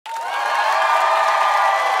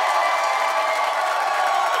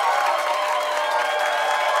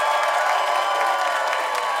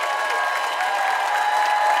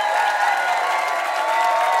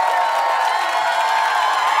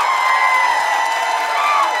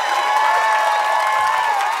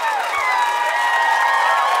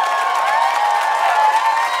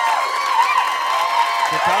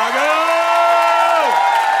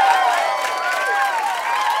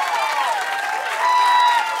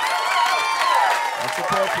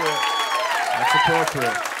appropriate. That's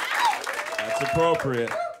appropriate. That's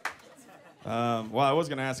appropriate. Well, I was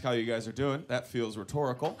going to ask how you guys are doing. That feels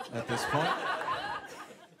rhetorical at this point.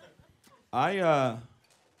 I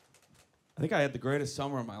think I had the greatest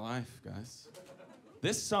summer of my life, guys.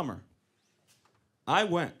 This summer, I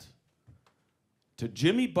went to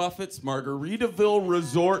Jimmy Buffett's Margaritaville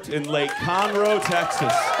Resort in Lake Conroe,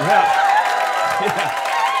 Texas.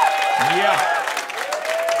 Yeah.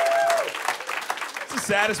 It's the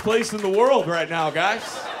saddest place in the world right now, guys.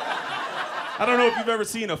 I don't know if you've ever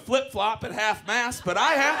seen a flip-flop at half-mast, but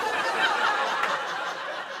I have.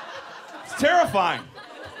 It's terrifying.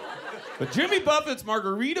 But Jimmy Buffett's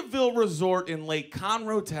Margaritaville Resort in Lake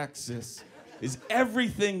Conroe, Texas is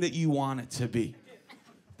everything that you want it to be.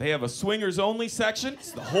 They have a swingers-only section.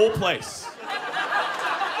 It's the whole place.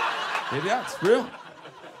 Yeah, it's real.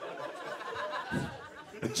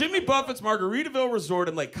 At Jimmy Buffett's Margaritaville Resort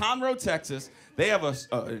in Lake Conroe, Texas, they have an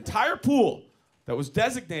entire pool that was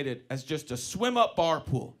designated as just a swim-up bar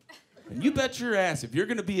pool. And you bet your ass, if you're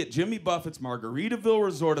gonna be at Jimmy Buffett's Margaritaville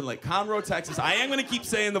Resort in Lake Conroe, Texas, I am gonna keep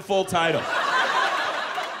saying the full title.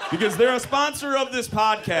 Because they're a sponsor of this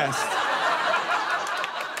podcast.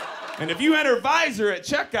 And if you enter visor at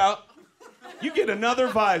checkout, you get another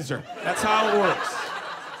visor. That's how it works.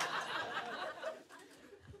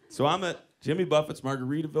 So I'm at Jimmy Buffett's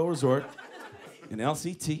Margaritaville Resort in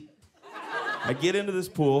LCT. I get into this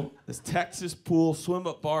pool, this Texas pool,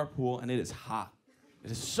 swim-up bar pool, and it is hot. It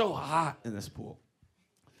is so hot in this pool.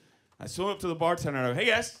 I swim up to the bartender and I go, "Hey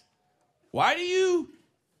guys, why do you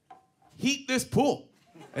heat this pool?"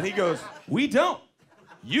 And he goes, "We don't.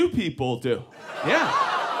 You people do." Yeah.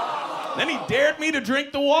 Then he dared me to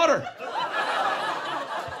drink the water.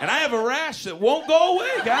 And I have a rash that won't go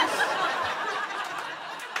away, guys.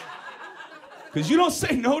 Because you don't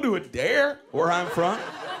say no to a dare where I'm from.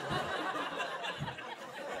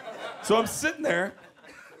 So I'm sitting there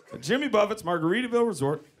at Jimmy Buffett's Margaritaville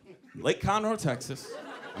Resort, Lake Conroe, Texas.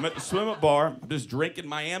 I'm at the swim-up bar. I'm just drinking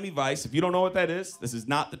Miami Vice. If you don't know what that is, this is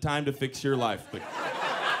not the time to fix your life. But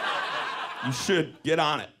you should get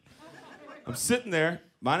on it. I'm sitting there,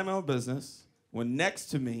 minding my own business, when next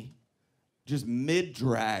to me, just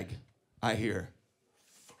mid-drag, I hear,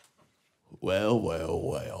 "Well, well,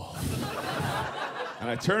 well." And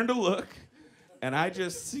I turn to look, and I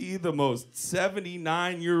just see the most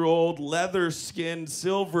 79-year-old, leather-skinned,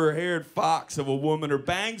 silver-haired fox of a woman. Her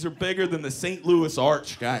bangs are bigger than the St. Louis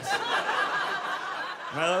Arch, guys.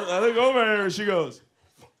 And I look over at her, and she goes,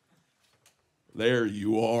 "There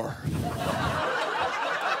you are."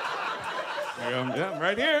 I go, "Yeah, I'm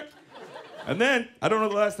right here." And then, I don't know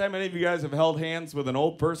the last time any of you guys have held hands with an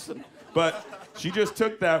old person, but she just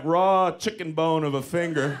took that raw chicken bone of a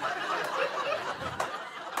finger.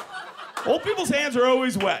 Old people's hands are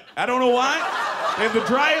always wet. I don't know why. They have the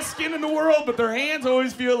driest skin in the world, but their hands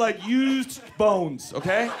always feel like used bones,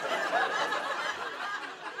 okay?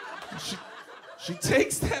 She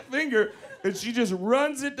takes that finger and she just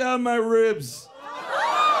runs it down my ribs.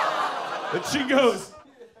 And she goes,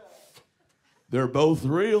 "They're both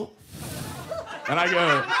real." And I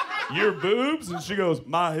go, "Your boobs?" And she goes,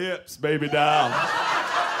 "My hips, baby doll."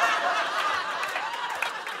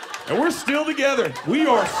 And we're still together. We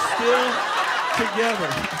are still together.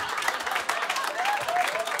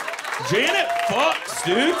 Janet fucks,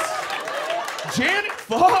 dudes. Janet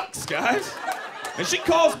fucks, guys. And she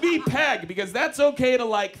calls me Peg because that's okay to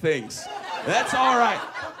like things. That's all right.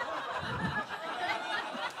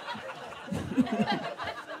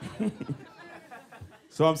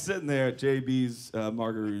 So I'm sitting there at JB's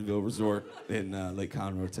Margaritaville Resort in Lake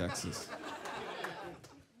Conroe, Texas.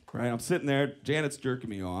 Right, I'm sitting there, Janet's jerking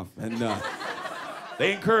me off, and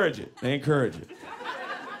they encourage it. They encourage it.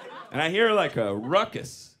 And I hear like a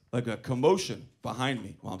ruckus, like a commotion behind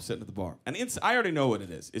me while I'm sitting at the bar. And I already know what it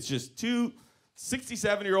is. It's just two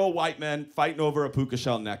 67-year-old white men fighting over a puka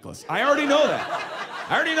shell necklace. I already know that.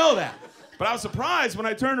 I already know that. But I was surprised when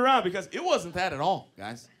I turned around because it wasn't that at all,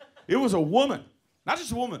 guys. It was a woman. Not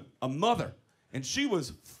just a woman, a mother. And she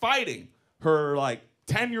was fighting her, like,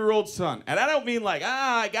 10-year-old son. And I don't mean like,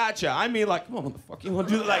 I gotcha. I mean like, come on, what the fuck you want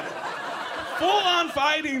to do? Like, full-on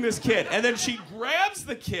fighting this kid. And then she grabs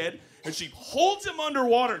the kid and she holds him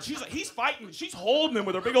underwater. And she's like, he's fighting. She's holding him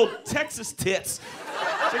with her big old Texas tits.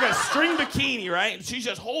 She's like a string bikini, right? And she's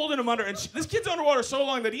just holding him under. And this kid's underwater so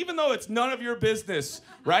long that even though it's none of your business,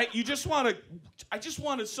 right? You just want to, I just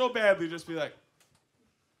wanted so badly to just be like,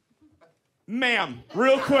 "Ma'am,"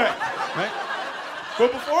 real quick, right?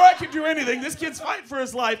 But before I could do anything, this kid's fighting for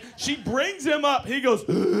his life. She brings him up. He goes,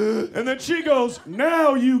 and then she goes,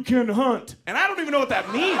 "Now you can hunt." And I don't even know what that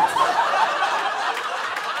means.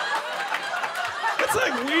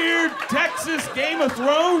 Texas Game of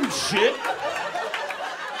Thrones shit.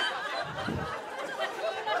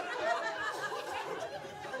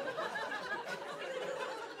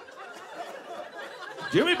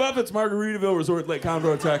 Jimmy Buffett's Margaritaville Resort, Lake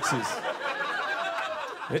Conroe, Texas.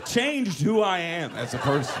 It changed who I am as a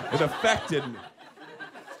person. It affected me.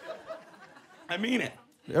 I mean it.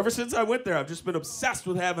 Ever since I went there, I've just been obsessed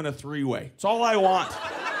with having a three-way. It's all I want.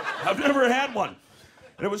 I've never had one.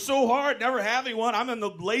 And it was so hard never having one. I'm in the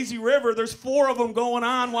lazy river. There's 4 of them going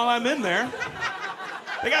on while I'm in there.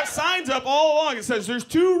 They got signs up all along. It says, there's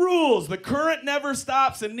 2 rules. The current never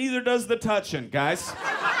stops and neither does the touching, guys.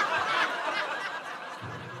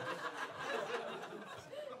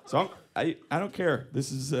 So I don't care.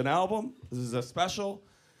 This is an album. This is a special.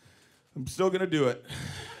 I'm still going to do it.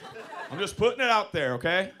 I'm just putting it out there,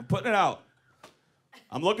 okay? I'm putting it out.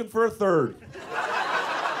 I'm looking for a third.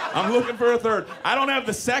 I'm looking for a third. I don't have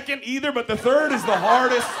the second either, but the third is the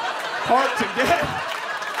hardest part to get.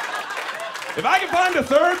 If I can find a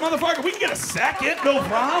third, motherfucker, we can get a second, no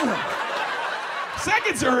problem.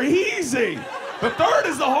 Seconds are easy. The third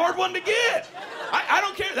is the hard one to get. I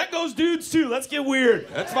don't care. That goes dudes too. Let's get weird.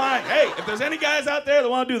 That's fine. Hey, if there's any guys out there that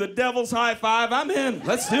want to do the devil's high five, I'm in.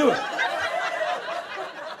 Let's do it.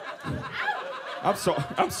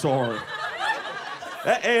 I'm sorry.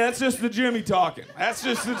 Hey, that's just the Jimmy talking. That's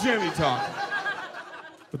just the Jimmy talking.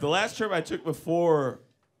 But the last trip I took before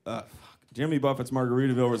Jimmy Buffett's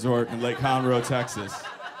Margaritaville Resort in Lake Conroe, Texas,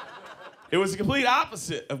 it was the complete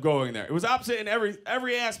opposite of going there. It was opposite in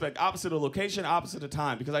every aspect. Opposite of location, opposite of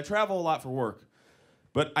time. Because I travel a lot for work.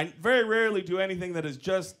 But I very rarely do anything that is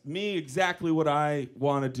just me, exactly what I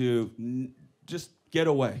want to do. Just get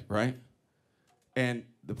away, right? And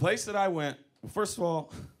the place that I went, well, first of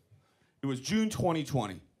all, it was June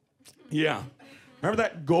 2020. Yeah. Remember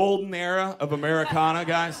that golden era of Americana,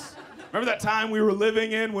 guys? Remember that time we were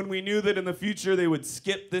living in when we knew that in the future they would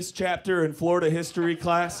skip this chapter in Florida history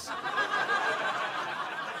class?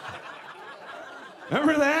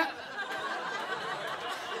 Remember that?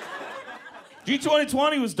 June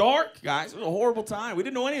 2020 was dark, guys. It was a horrible time. We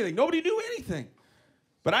didn't know anything. Nobody knew anything.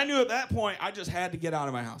 But I knew at that point I just had to get out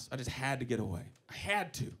of my house. I just had to get away. I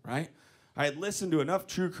had to, right? I had listened to enough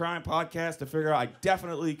true crime podcasts to figure out I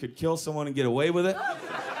definitely could kill someone and get away with it.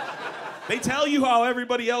 They tell you how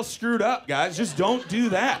everybody else screwed up, guys. Just don't do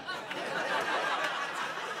that.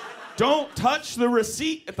 Don't touch the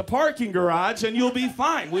receipt at the parking garage and you'll be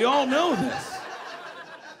fine. We all know this.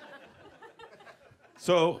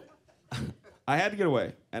 So I had to get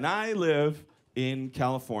away. And I live in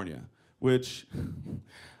California, which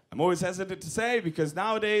I'm always hesitant to say because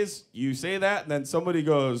nowadays you say that and then somebody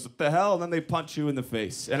goes, what the hell? And then they punch you in the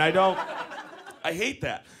face. And I hate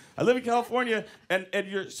that. I live in California and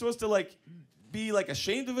you're supposed to like be like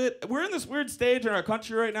ashamed of it. We're in this weird stage in our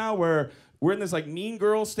country right now where we're in this like mean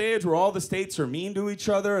girl stage where all the states are mean to each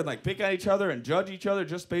other and like pick at each other and judge each other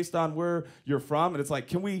just based on where you're from. And it's like,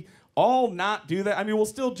 can we all not do that? I mean, we'll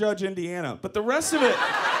still judge Indiana, but the rest of it...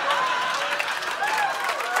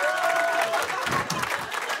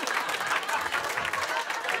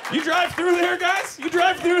 You drive through there, guys? You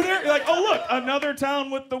drive through there? You're like, oh, look, another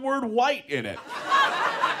town with the word white in it.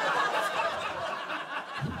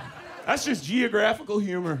 That's just geographical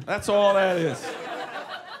humor. That's all that is.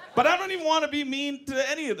 But I don't even want to be mean to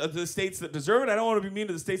any of the states that deserve it. I don't want to be mean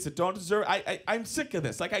to the states that don't deserve it. I'm sick of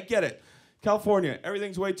this. Like, I get it. California,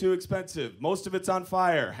 everything's way too expensive. Most of it's on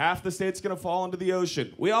fire. Half the state's going to fall into the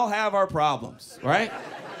ocean. We all have our problems, right?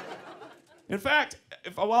 In fact,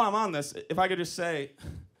 while I'm on this, if I could just say,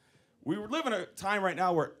 we live in a time right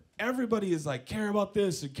now where everybody is like, care about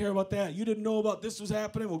this and care about that. You didn't know about this was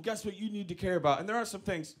happening. Well, guess what you need to care about? And there are some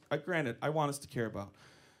things, granted, I want us to care about.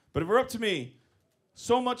 But if it were up to me,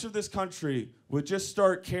 so much of this country would just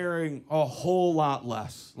start caring a whole lot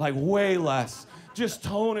less, like way less. Just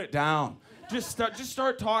tone it down. Just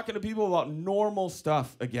start talking to people about normal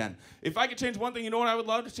stuff again. If I could change one thing, you know what I would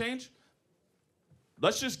love to change?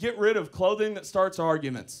 Let's just get rid of clothing that starts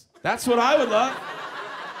arguments. That's what I would love.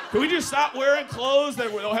 Can we just stop wearing clothes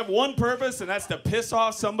that will have one purpose, and that's to piss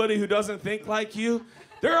off somebody who doesn't think like you?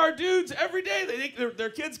 There are dudes every day, their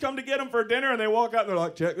kids come to get them for dinner, and they walk out and they're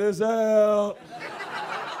like, check this out.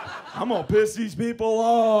 I'm gonna piss these people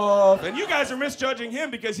off. And you guys are misjudging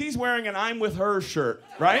him because he's wearing an I'm with her shirt,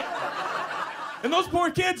 right? And those poor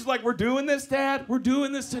kids, like, we're doing this, Dad. We're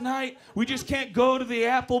doing this tonight. We just can't go to the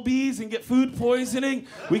Applebee's and get food poisoning.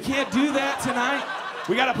 We can't do that tonight.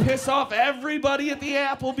 We gotta piss off everybody at the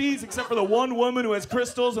Applebee's except for the one woman who has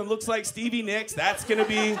crystals and looks like Stevie Nicks. That's gonna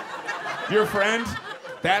be your friend.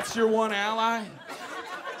 That's your one ally.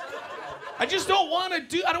 I just don't want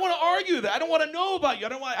to I don't want to argue that. I don't want to know about you.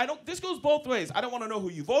 This goes both ways. I don't want to know who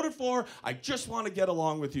you voted for. I just want to get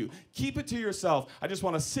along with you. Keep it to yourself. I just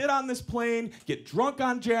want to sit on this plane, get drunk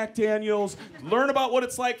on Jack Daniels, learn about what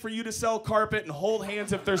it's like for you to sell carpet, and hold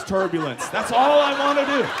hands if there's turbulence. That's all I want to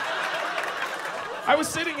do. I was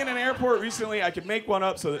sitting in an airport recently. I could make one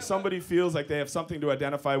up so that somebody feels like they have something to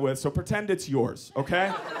identify with. So pretend it's yours,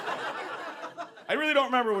 okay? I really don't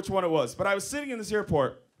remember which one it was, but I was sitting in this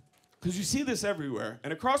airport, because you see this everywhere,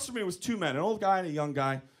 and across from me was two men, an old guy and a young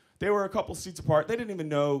guy. They were a couple seats apart. They didn't even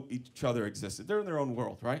know each other existed. They're in their own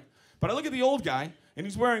world, right? But I look at the old guy, and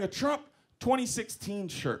he's wearing a Trump 2016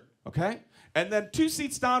 shirt, okay? And then 2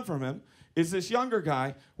 seats down from him is this younger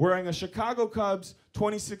guy wearing a Chicago Cubs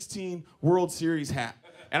 2016 World Series hat.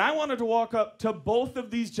 And I wanted to walk up to both of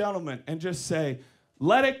these gentlemen and just say,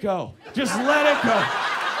 let it go. Just let it go.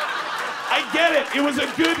 I get it. It was a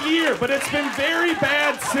good year, but it's been very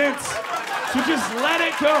bad since. So just let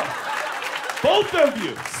it go. Both of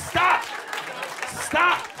you, stop.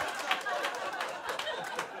 Stop.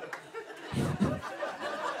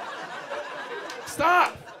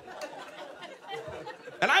 Stop.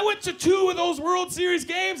 And I went to 2 of those World Series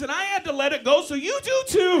games, and I had to let it go, so you do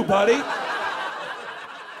too, buddy.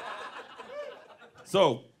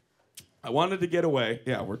 So, I wanted to get away.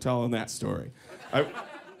 Yeah, we're telling that story.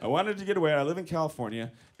 I wanted to get away. I live in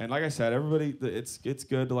California, and like I said, everybody, it's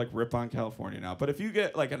good to like rip on California now. But if you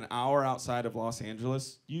get like an hour outside of Los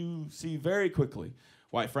Angeles, you see very quickly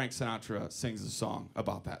why Frank Sinatra sings a song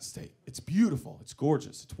about that state. It's beautiful. It's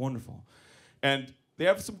gorgeous. It's wonderful. And they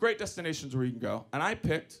have some great destinations where you can go, and I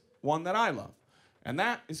picked one that I love, and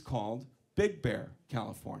that is called Big Bear,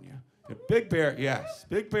 California. And Big Bear, yes,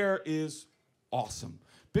 Big Bear is awesome.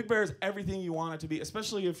 Big Bear is everything you want it to be,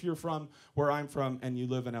 especially if you're from where I'm from and you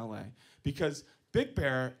live in LA. Because Big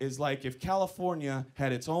Bear is like if California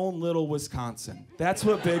had its own little Wisconsin. That's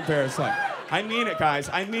what Big Bear is like. I mean it, guys.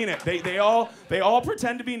 I mean it. They all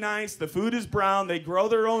pretend to be nice. The food is brown. They grow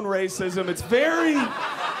their own racism. It's very,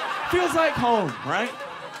 feels like home, right?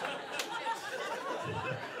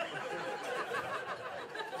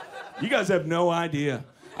 You guys have no idea.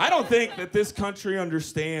 I don't think that this country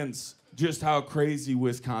understands just how crazy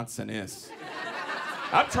Wisconsin is.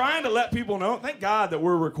 I'm trying to let people know, thank God that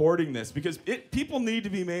we're recording this, because people need to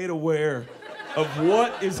be made aware of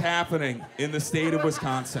what is happening in the state of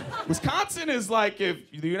Wisconsin. Wisconsin is like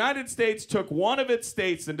if the United States took one of its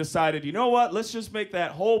states and decided, you know what, let's just make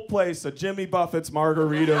that whole place a Jimmy Buffett's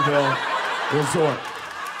Margaritaville resort.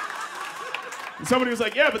 And somebody was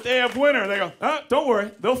like, yeah, but they have winter. And they go, oh, don't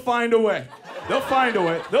worry, they'll find a way. They'll find a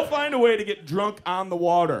way. They'll find a way to get drunk on the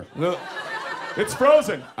water. It's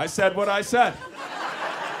frozen. I said what I said.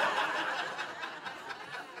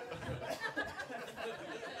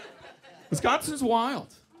 Wisconsin's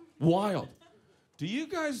wild. Wild. Do you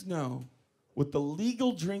guys know what the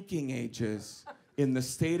legal drinking age is in the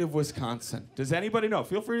state of Wisconsin? Does anybody know?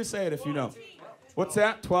 Feel free to say it if you know. What's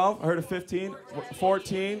that? 12? I heard of 15?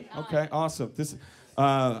 14? Okay, awesome. This,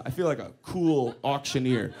 I feel like a cool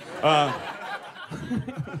auctioneer.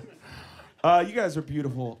 You guys are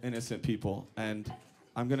beautiful, innocent people, and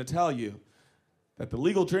I'm gonna tell you that the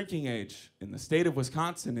legal drinking age in the state of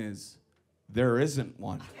Wisconsin is there isn't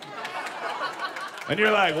one. And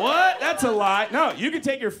you're like, what? That's a lie. No, you can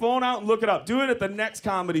take your phone out and look it up. Do it at the next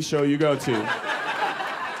comedy show you go to.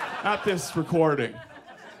 Not this recording.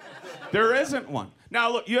 There isn't one.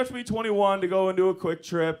 Now, look, you have to be 21 to go and do a quick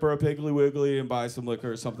trip or a Piggly Wiggly and buy some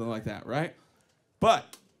liquor or something like that, right?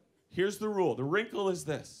 But here's the rule. The wrinkle is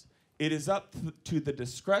this. It is up to the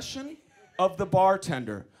discretion of the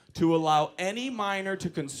bartender to allow any minor to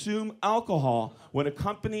consume alcohol when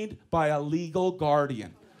accompanied by a legal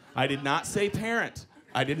guardian. I did not say parent.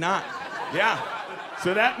 I did not. Yeah.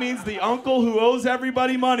 So that means the uncle who owes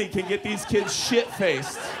everybody money can get these kids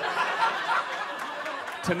shit-faced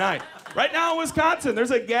tonight. Right now in Wisconsin,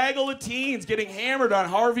 there's a gaggle of teens getting hammered on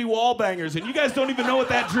Harvey Wallbangers, and you guys don't even know what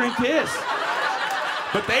that drink is.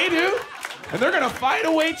 But they do, and they're gonna fight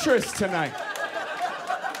a waitress tonight.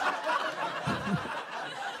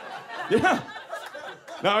 Yeah.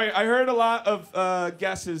 Now, I heard a lot of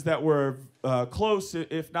guesses that were close,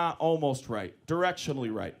 if not almost right,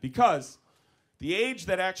 directionally right, because the age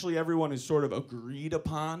that actually everyone is sort of agreed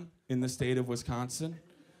upon in the state of Wisconsin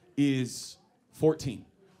is 14.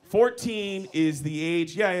 14 is the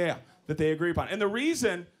age, that they agree upon. And the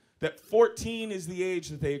reason that 14 is the age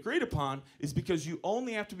that they agreed upon is because you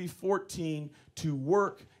only have to be 14 to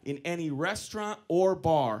work in any restaurant or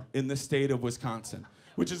bar in the state of Wisconsin,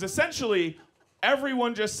 which is essentially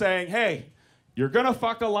everyone just saying, hey, you're gonna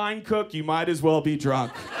fuck a line cook, you might as well be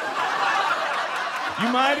drunk.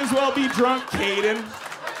 You might as well be drunk, Caden.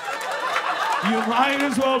 You might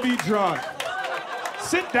as well be drunk.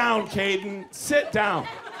 Sit down, Caden. Sit down.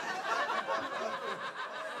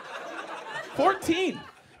 14.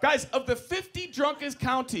 Guys, of the 50 drunkest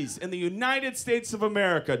counties in the United States of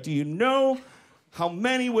America, do you know how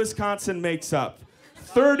many Wisconsin makes up?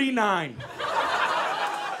 39.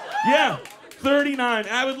 Yeah, 39.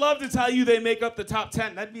 And I would love to tell you they make up the top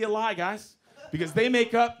 10. That'd be a lie, guys, because they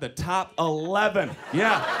make up the top 11.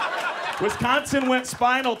 Yeah. Wisconsin went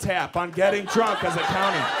Spinal Tap on getting drunk as a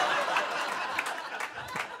county.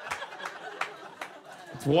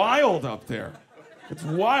 It's wild up there. It's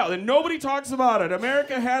wild, and nobody talks about it.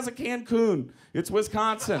 America has a Cancun. It's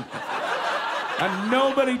Wisconsin. And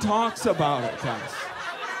nobody talks about it, guys.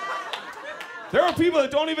 There are people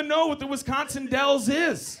that don't even know what the Wisconsin Dells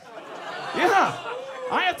is. Yeah.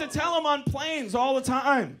 I have to tell them on planes all the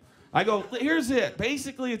time. I go, here's it.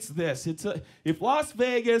 Basically, it's this. If Las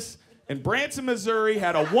Vegas and Branson, Missouri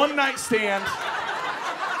had a one-night stand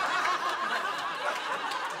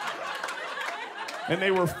and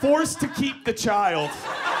they were forced to keep the child,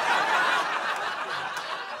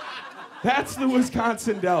 that's the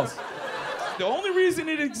Wisconsin Dells. The only reason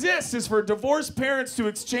it exists is for divorced parents to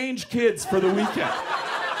exchange kids for the weekend.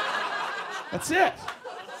 That's it.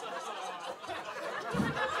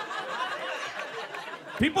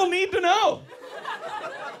 People need to know.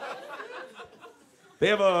 They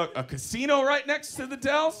have a casino right next to the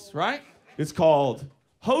Dells, right? It's called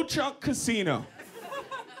Ho-Chunk Casino,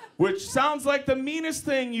 which sounds like the meanest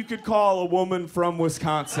thing you could call a woman from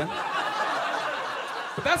Wisconsin.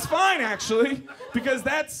 But that's fine, actually, because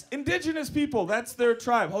that's indigenous people. That's their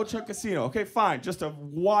tribe, Ho-Chunk Casino. Okay, fine, just a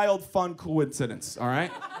wild, fun coincidence, all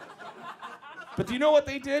right? But do you know what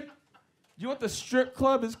they did? You know what the strip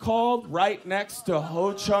club is called right next to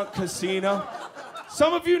Ho-Chunk Casino?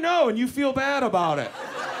 Some of you know, and you feel bad about it.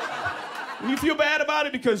 And you feel bad about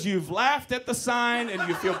it because you've laughed at the sign, and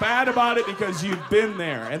you feel bad about it because you've been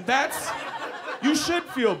there. And you should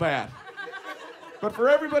feel bad. But for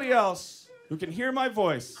everybody else who can hear my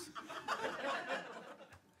voice,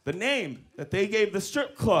 the name that they gave the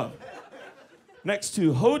strip club next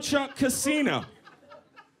to Ho-Chunk Casino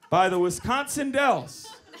by the Wisconsin Dells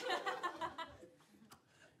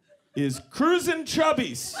is Cruisin'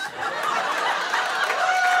 Chubbies.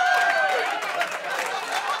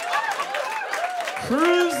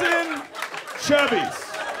 Cruisin' Chubbies.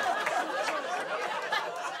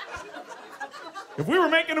 If we were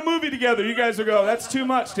making a movie together, you guys would go, that's too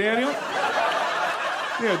much, Daniel.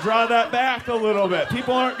 You know, draw that back a little bit.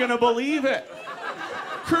 People aren't gonna believe it.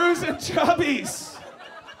 Cruisin' Chubbies.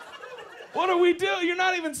 What do we do? You're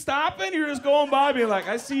not even stopping. You're just going by being like,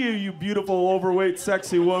 I see you, you beautiful, overweight,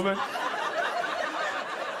 sexy woman.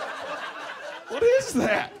 What is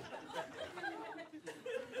that?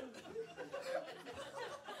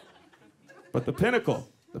 But the pinnacle,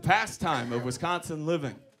 the pastime of Wisconsin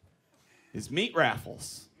living is meat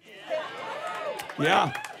raffles.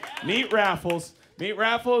 Yeah, meat raffles. Meat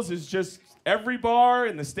raffles is just every bar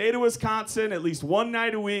in the state of Wisconsin, at least one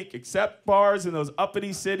night a week, except bars in those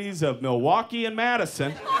uppity cities of Milwaukee and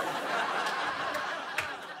Madison.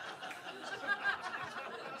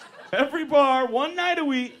 Every bar, one night a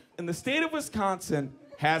week in the state of Wisconsin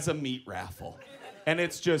has a meat raffle. And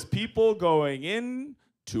it's just people going in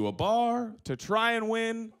to a bar to try and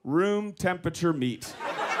win room temperature meat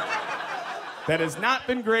that has not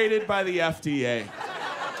been graded by the FDA.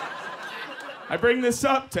 I bring this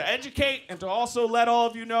up to educate and to also let all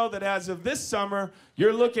of you know that as of this summer,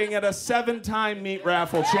 you're looking at a 7-time meat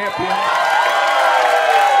raffle champion.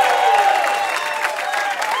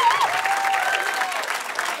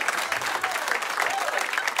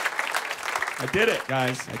 I did it,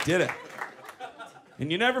 guys. I did it. And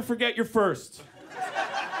you never forget your first,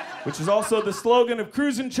 which is also the slogan of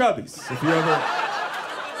Cruisin' Chubbies, if you ever...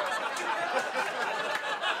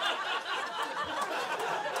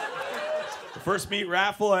 The first meat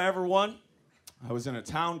raffle I ever won, I was in a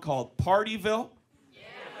town called Partyville. Yeah.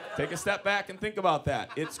 Take a step back and think about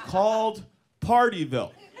that. It's called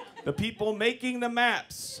Partyville. The people making the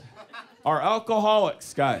maps are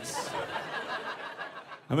alcoholics, guys.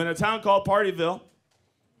 I'm in a town called Partyville.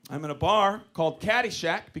 I'm in a bar called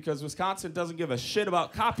Caddyshack because Wisconsin doesn't give a shit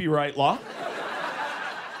about copyright law.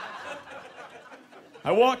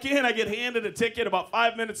 I walk in, I get handed a ticket. About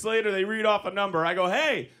 5 minutes later, they read off a number. I go,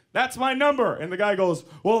 hey, that's my number. And the guy goes,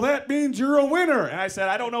 well, that means you're a winner. And I said,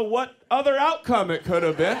 I don't know what other outcome it could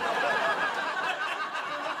have been.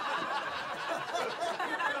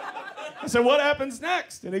 I said, what happens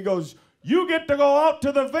next? And he goes, you get to go out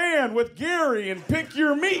to the van with Gary and pick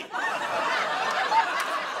your meat.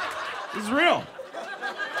 It's real.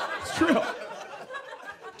 real.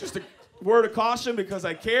 Just a word of caution because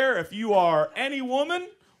I care. If you are any woman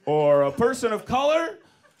or a person of color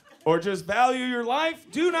or just value your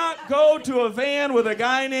life, do not go to a van with a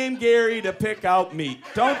guy named Gary to pick out meat.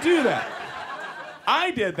 Don't do that.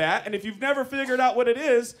 I did that, and if you've never figured out what it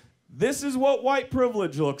is, this is what white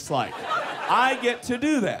privilege looks like. I get to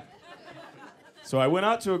do that. So I went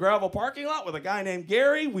out to a gravel parking lot with a guy named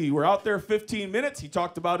Gary. We were out there 15 minutes. He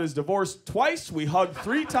talked about his divorce twice. We hugged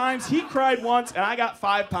 3 times. He cried once, and I got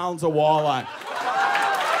 5 pounds of walleye.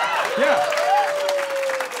 Yeah.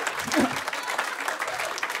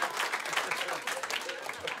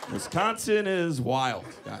 Wisconsin is wild,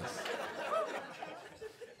 guys.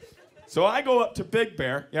 So I go up to Big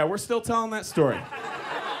Bear. Yeah, we're still telling that story.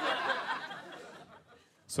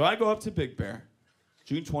 So I go up to Big Bear,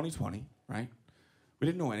 June 2020, right? We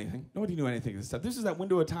didn't know anything. Nobody knew anything this time. This is that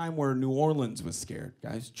window of time where New Orleans was scared,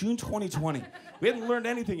 guys. June 2020. We hadn't learned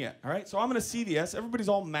anything yet, all right? So I'm in a CVS. Everybody's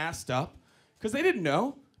all masked up because they didn't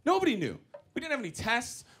know. Nobody knew. We didn't have any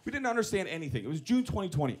tests. We didn't understand anything. It was June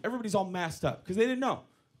 2020. Everybody's all masked up because they didn't know.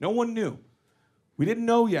 No one knew. We didn't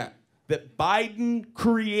know yet that Biden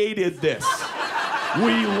created this.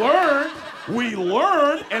 We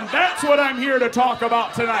learned, and that's what I'm here to talk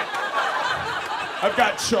about tonight. I've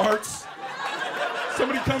got charts.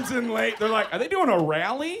 Somebody comes in late, they're like, are they doing a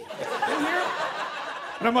rally in here?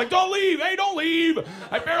 And I'm like, don't leave, hey, don't leave.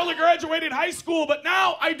 I barely graduated high school, but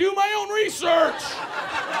now I do my own research.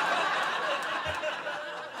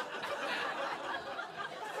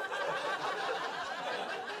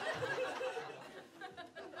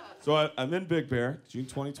 So I'm in Big Bear, June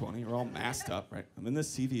 2020. We're all masked up, right? I'm in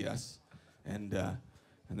this CVS, and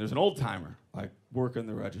there's an old timer, like working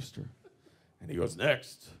the register, and he goes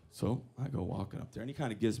next. So I go walking up there, and he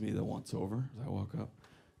kind of gives me the once over as I walk up,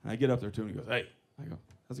 and I get up there to him. And he goes, "Hey," I go,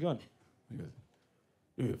 "How's it going?" He goes,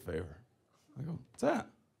 "Do me a favor." I go, "What's that?"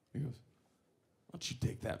 He goes, "Why don't you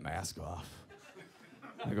take that mask off?"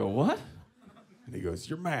 I go, "What?" And he goes,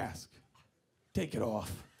 "Your mask. Take it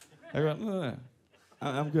off." I go, "No.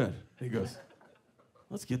 I'm good." He goes,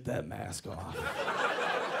 "Let's get that mask off."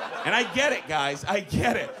 And I get it, guys. I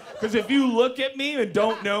get it. Because if you look at me and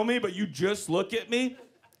don't know me, but you just look at me,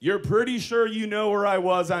 you're pretty sure you know where I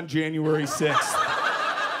was on January 6th.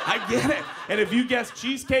 I get it. And if you guessed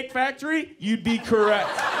Cheesecake Factory, you'd be correct.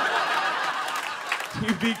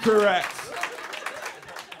 You'd be correct.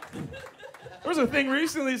 There was a thing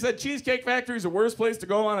recently that said Cheesecake Factory is the worst place to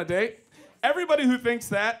go on a date. Everybody who thinks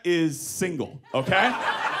that is single, okay?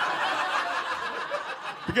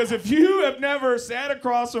 Because if you have never sat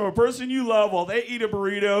across from a person you love while they eat a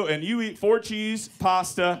burrito and you eat 4 cheese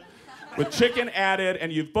pasta with chicken added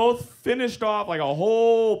and you've both finished off like a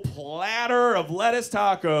whole platter of lettuce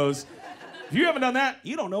tacos, if you haven't done that,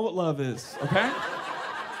 you don't know what love is, okay?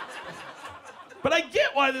 But I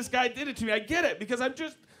get why this guy did it to me. I get it because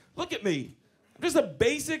look at me. I'm just a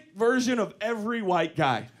basic version of every white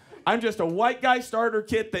guy. I'm just a white guy starter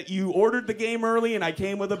kit that you ordered the game early and I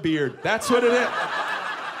came with a beard. That's what it is.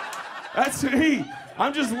 That's me.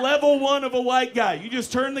 I'm just level 1 of a white guy. You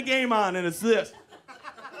just turn the game on and it's this.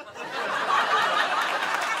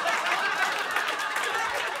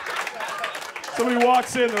 Somebody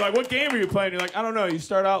walks in, they're like, "What game are you playing?" You're like, "I don't know." You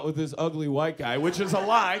start out with this ugly white guy, which is a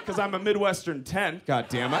lie, because I'm a Midwestern 10, God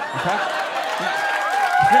damn it. Okay?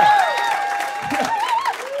 Yeah.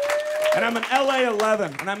 And I'm an LA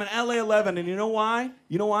 11, and you know why?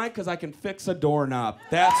 You know why? Because I can fix a doorknob.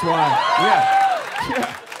 That's why.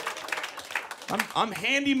 Yeah. I'm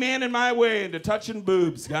handyman in my way into touching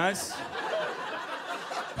boobs, guys.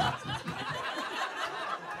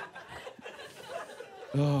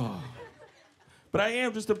 Oh. But I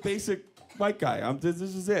am just a basic white guy. This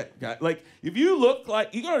is it, guy. Like, if you look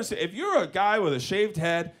like, you gotta understand, if you're a guy with a shaved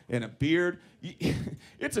head and a beard,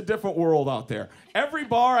 it's a different world out there. Every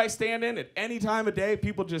bar I stand in at any time of day,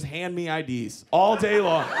 people just hand me IDs all day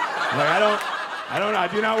long. Like, I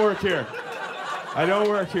do not work here. I don't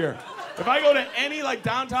work here. If I go to any like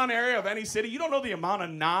downtown area of any city, you don't know the amount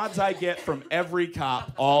of nods I get from every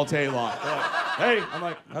cop all day long. They're like, "Hey," I'm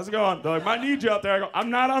like, "How's it going?" They're like, "Might need you out there." I go,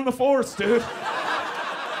 "I'm not on the force, dude."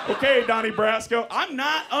 "Okay, Donnie Brasco." I'm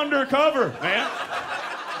not undercover, man.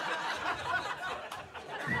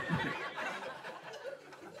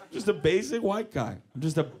 Just a basic white guy. I'm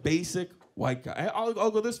just a basic white guy.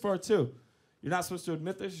 I'll go this far too. You're not supposed to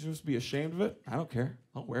admit this. You're supposed to be ashamed of it. I don't care.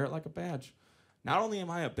 I'll wear it like a badge. Not only am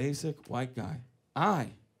I a basic white guy,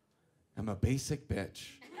 I am a basic bitch.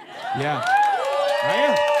 Yeah,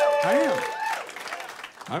 I am.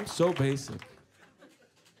 I'm so basic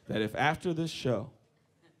that if after this show,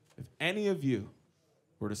 if any of you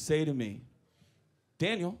were to say to me,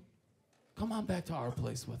 "Daniel, come on back to our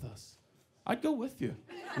place with us. I'd go with you.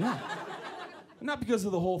 Yeah. Not because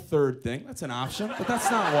of the whole third thing. That's an option, but that's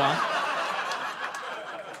not why.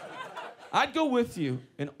 I'd go with you,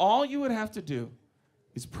 and all you would have to do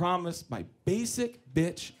is promise my basic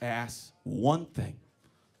bitch ass one thing.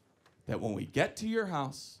 That when we get to your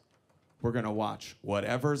house, we're gonna watch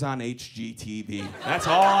whatever's on HGTV. That's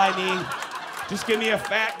all I need. Just give me a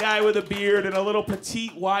fat guy with a beard and a little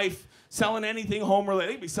petite wife selling anything home related.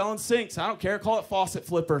 They could be selling sinks. I don't care. Call it faucet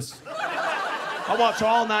flippers. I'll watch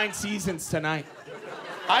all 9 seasons tonight.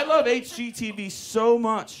 I love HGTV so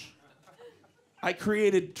much. I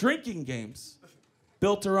created drinking games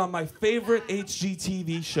built around my favorite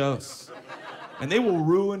HGTV shows. And they will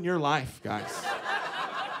ruin your life, guys.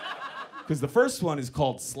 Because the first one is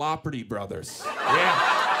called Slopperty Brothers.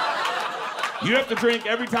 Yeah. You have to drink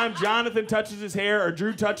every time Jonathan touches his hair or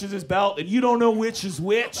Drew touches his belt, and you don't know which is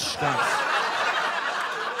which, guys.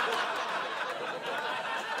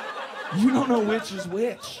 You don't know which is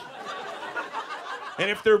which. And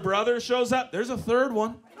if their brother shows up, there's a third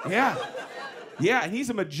one. Yeah. Yeah, and he's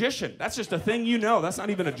a magician. That's just a thing you know. That's not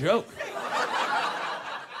even a joke.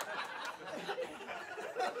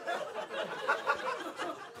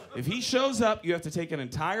 If he shows up, you have to take an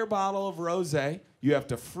entire bottle of rosé. You have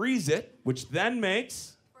to freeze it, which then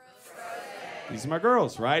makes... These are my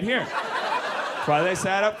girls right here. That's why they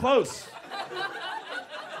sat up close.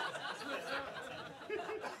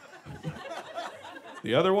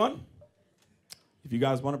 The other one, if you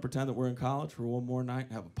guys want to pretend that we're in college for one more night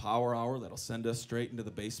and have a power hour that'll send us straight into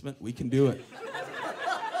the basement, we can do it.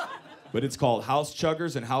 But it's called House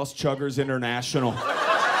Chuggers and House Chuggers International.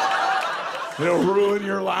 It'll ruin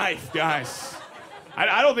your life, guys.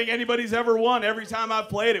 I don't think anybody's ever won. Every time I've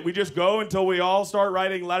played it, we just go until we all start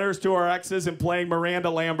writing letters to our exes and playing Miranda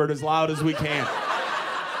Lambert as loud as we can.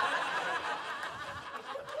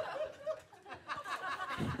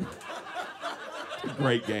 It's a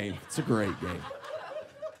great game. It's a great game.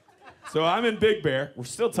 So I'm in Big Bear. We're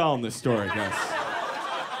still telling this story, guys.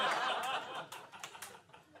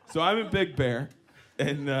 So I'm in Big Bear,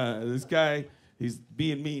 and this guy, he's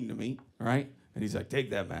being mean to me, right? And he's like, take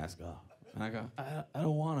that mask off. And I go, I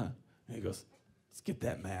don't wanna. And he goes, let's get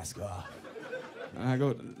that mask off. And I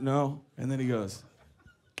go, no. And then he goes,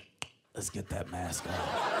 let's get that mask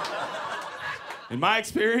off. In my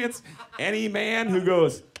experience, any man who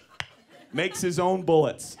goes, makes his own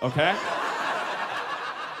bullets, okay?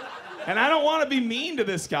 And I don't want to be mean to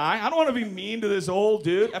this guy. I don't want to be mean to this old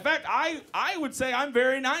dude. In fact, I would say I'm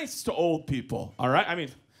very nice to old people, all right? I mean,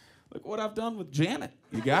 look what I've done with Janet,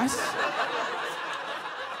 you guys.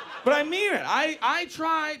 But I mean it. I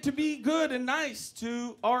try to be good and nice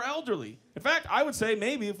to our elderly. In fact, I would say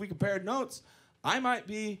maybe if we compared notes, I might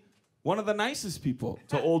be one of the nicest people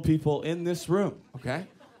to old people in this room, okay?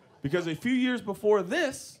 Because a few years before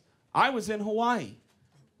this, I was in Hawaii,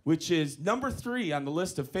 which is number 3 on the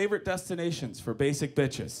list of favorite destinations for basic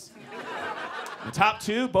bitches. The top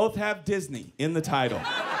 2 both have Disney in the title.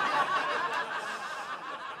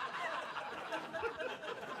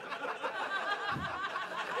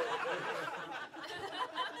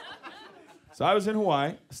 So I was in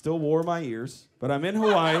Hawaii, still wore my ears, but I'm in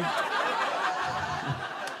Hawaii.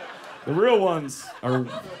 The real ones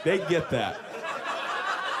they get that.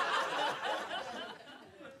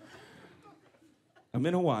 I'm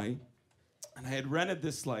in Hawaii, and I had rented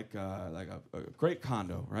this like a great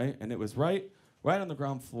condo, right? And it was right on the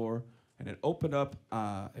ground floor, and it opened up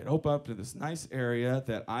to this nice area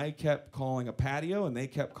that I kept calling a patio, and they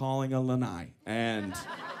kept calling a lanai. And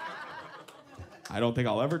I don't think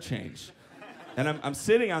I'll ever change. And I'm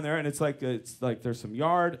sitting on there, and it's like there's some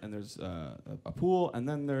yard, and there's a pool, and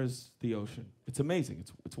then there's the ocean. It's amazing.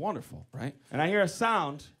 It's wonderful, right? And I hear a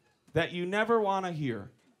sound that you never want to hear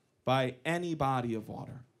by any body of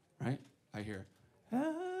water, right? I hear,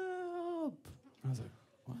 help. I was like,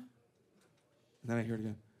 what? And then I hear it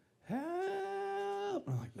again, help.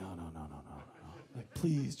 And I'm like, no. Like,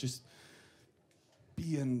 please, just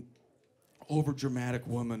be an overdramatic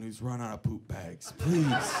woman who's run out of poop bags,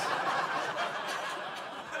 please.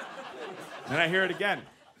 And I hear it again.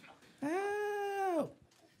 Help!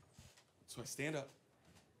 So I stand up.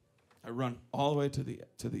 I run all the way to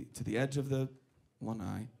the edge of the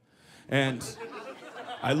lanai, and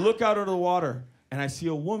I look out into the water, and I see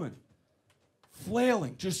a woman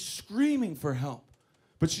flailing, just screaming for help.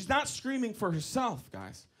 But she's not screaming for herself,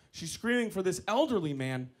 guys. She's screaming for this elderly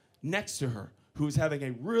man next to her who is having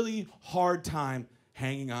a really hard time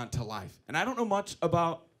hanging on to life. And I don't know much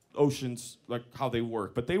about oceans, like how they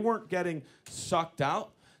work, but they weren't getting sucked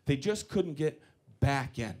out. They just couldn't get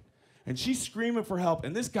back in. and she's screaming for help,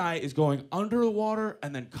 and this guy is going under the water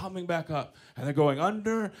and then coming back up, and then going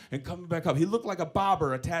under and coming back up. He looked like a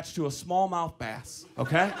bobber attached to a smallmouth bass,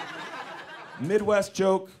 okay? Midwest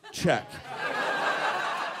joke, check.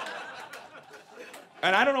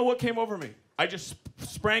 And I don't know what came over me. I just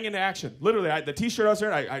sprang into action. Literally, the t-shirt I was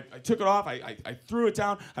wearing, I took it off, I threw it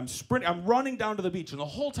down, I'm running down to the beach, and the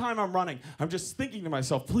whole time I'm running, I'm just thinking to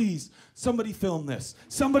myself, please, somebody film this.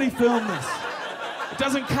 Somebody film this. It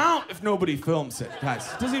doesn't count if nobody films it,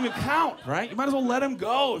 guys. It doesn't even count, right? You might as well let him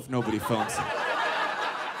go if nobody films it.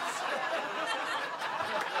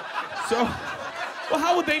 So, well,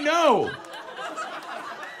 how would they know?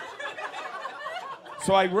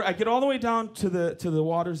 So I get all the way down to the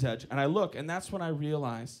water's edge, and I look, and that's when I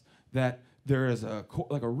realize that there is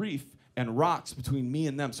like a reef and rocks between me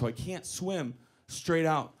and them, so I can't swim straight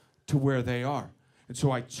out to where they are. And so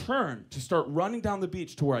I turn to start running down the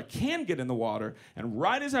beach to where I can get in the water, and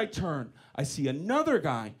right as I turn, I see another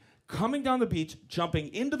guy coming down the beach,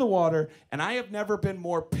 jumping into the water, and I have never been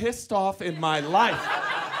more pissed off in my life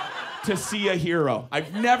to see a hero.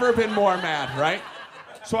 I've never been more mad, right?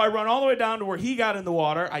 So I run all the way down to where he got in the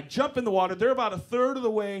water. I jump in the water. They're about a third of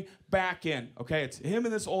the way back in, okay? It's him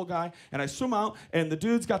and this old guy, and I swim out, and the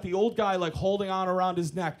dude's got the old guy, like, holding on around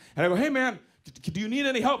his neck. And I go, hey, man, do you need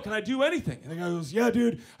any help? Can I do anything? And the guy goes, yeah,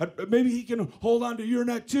 dude, maybe he can hold on to your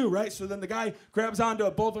neck too, right? So then the guy grabs onto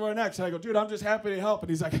both of our necks, and I go, dude, I'm just happy to help.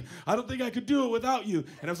 And he's like, I don't think I could do it without you.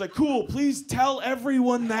 And I was like, cool, please tell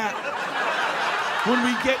everyone that when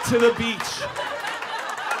we get to the beach.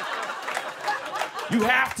 You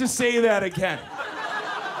have to say that again.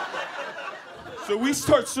 So we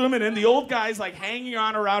start swimming, and the old guy's like hanging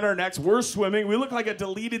on around our necks. We're swimming. We look like a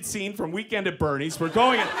deleted scene from Weekend at Bernie's. We're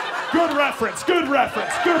going in. Good reference, good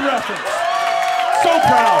reference, good reference. So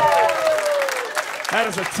proud. That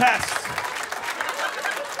is a test.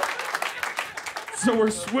 So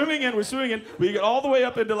we're swimming in. We get all the way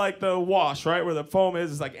up into like the wash, right, where the foam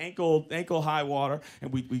is. It's like ankle high water.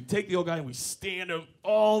 And we take the old guy and we stand him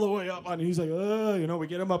all the way up on. He's like, we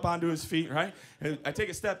get him up onto his feet, right? And I take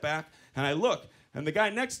a step back and I look, and the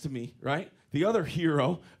guy next to me, right, the other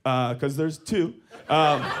hero, because there's two.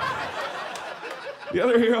 The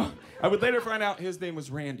other hero, I would later find out his name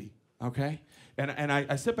was Randy, okay? And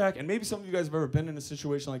I sit back, and maybe some of you guys have ever been in a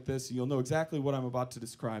situation like this, and you'll know exactly what I'm about to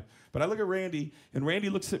describe. But I look at Randy, and Randy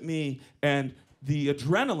looks at me, and the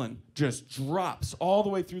adrenaline just drops all the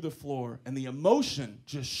way through the floor, and the emotion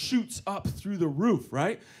just shoots up through the roof,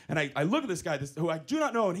 right? And I look at this guy, who I do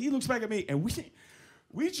not know, and he looks back at me, and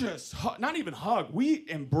we just, not even hug, we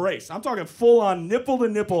embrace. I'm talking full-on nipple to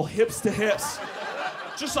nipple, hips to hips.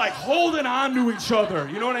 Just like holding on to each other,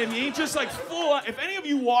 you know what I mean? Just like full on. If any of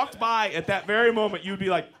you walked by at that very moment, you'd be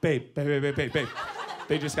like, babe.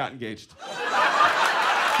 They just got engaged.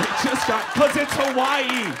 They just got, because it's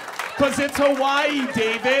Hawaii. Because it's Hawaii,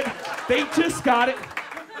 David. They just got it.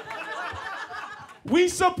 We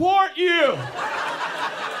support you.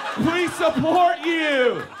 We support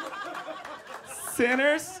you.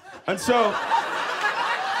 Sinners. And so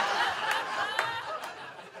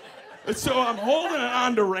I'm holding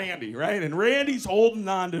on to Randy, right? And Randy's holding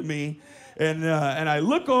on to me. And I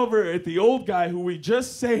look over at the old guy who we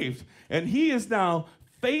just saved, and he is now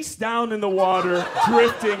face down in the water,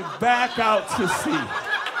 drifting back out to sea.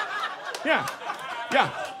 Yeah.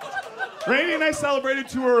 Randy and I celebrated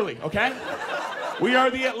too early, okay? We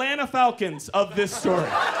are the Atlanta Falcons of this story.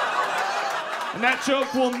 And that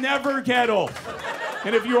joke will never get old.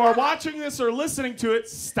 And if you are watching this or listening to it,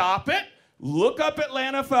 stop it. Look up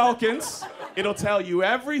Atlanta Falcons. It'll tell you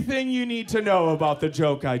everything you need to know about the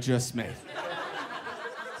joke I just made.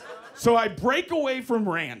 So I break away from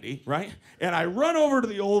Randy, right? And I run over to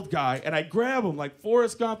the old guy, and I grab him like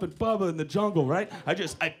Forrest Gump and Bubba in the jungle, right? I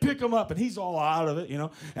pick him up, and he's all out of it, you know?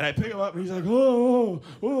 And I pick him up, and he's like, oh,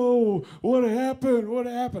 what happened? What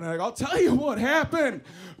happened? And I go, I'll tell you what happened.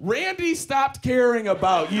 Randy stopped caring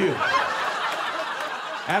about you.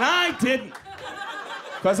 And I didn't.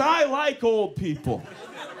 Because I like old people.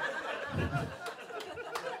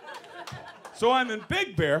 So I'm in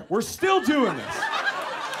Big Bear. We're still doing this.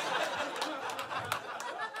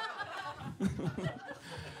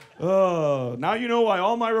 Oh, now you know why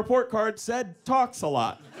all my report cards said talks a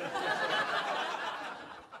lot.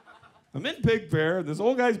 I'm in Big Bear. This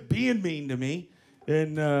old guy's being mean to me.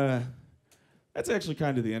 And that's actually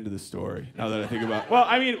kind of the end of the story, now that I think about it. Well,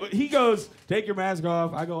 I mean, he goes, take your mask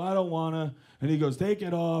off. I go, I don't want to. And he goes, take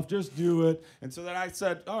it off, just do it. And so then I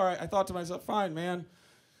said, all right, I thought to myself, fine, man.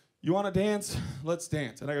 You want to dance? Let's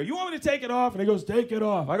dance. And I go, you want me to take it off? And he goes, take it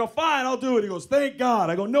off. I go, fine, I'll do it. He goes, thank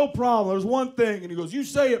God. I go, no problem. There's one thing. And he goes, you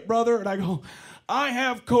say it, brother. And I go, I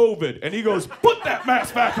have COVID. And he goes, put that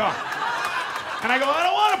mask back on. And I go, I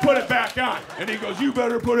don't want to put it back on. And he goes, you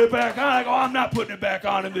better put it back on. I go, I'm not putting it back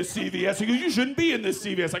on in this CVS. He goes, you shouldn't be in this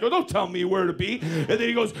CVS. I go, don't tell me where to be. And then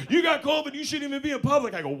he goes, you got COVID, you shouldn't even be in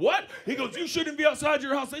public. I go, what? He goes, you shouldn't be outside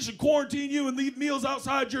your house. They should quarantine you and leave meals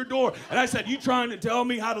outside your door. And I said, you trying to tell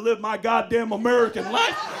me how to live my goddamn American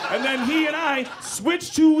life? And then he and I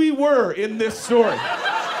switched who we were in this story.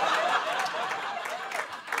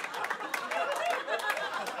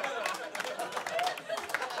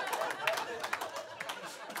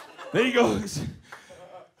 Then he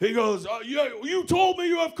goes, oh, you told me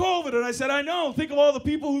you have COVID. And I said, I know. Think of all the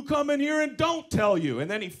people who come in here and don't tell you. And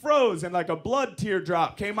then he froze and like a blood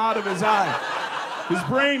teardrop came out of his eye. His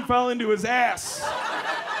brain fell into his ass.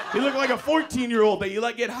 He looked like a 14-year-old that you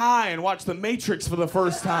let get high and watch The Matrix for the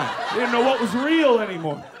first time. He didn't know what was real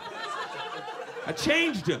anymore. I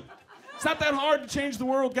changed him. It's not that hard to change the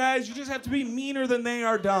world, guys. You just have to be meaner than they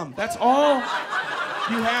are dumb. That's all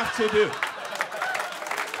you have to do.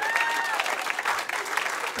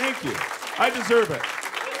 Thank you. I deserve it.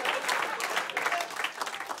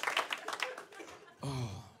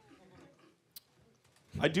 Oh.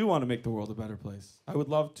 I do want to make the world a better place. I would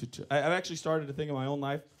love to. I've actually started to think in my own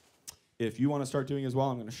life. If you want to start doing it as well,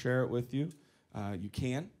 I'm going to share it with you. You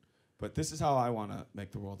can. But this is how I want to make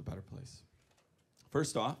the world a better place.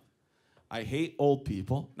 First off, I hate old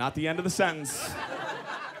people. Not the end of the sentence.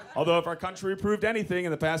 Although if our country proved anything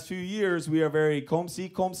in the past few years, we are very comme ci,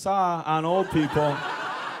 comme ça on old people.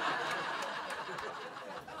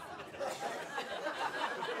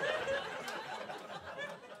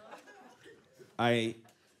 I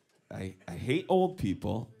hate old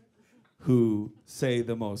people who say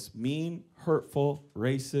the most mean, hurtful,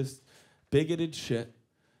 racist, bigoted shit,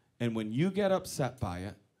 and when you get upset by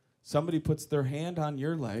it, somebody puts their hand on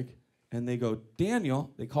your leg and they go, Daniel,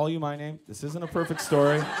 they call you my name. This isn't a perfect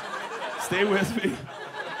story. Stay with me.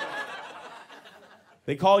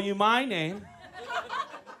 They call you my name.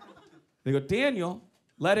 They go, Daniel,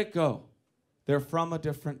 let it go. They're from a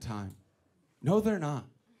different time. No, they're not.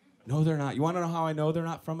 No, they're not. You want to know how I know they're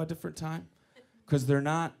not from a different time? Because they're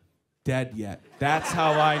not dead yet. That's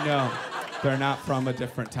how I know they're not from a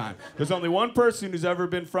different time. There's only one person who's ever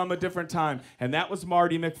been from a different time, and that was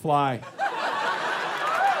Marty McFly.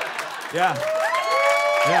 Yeah.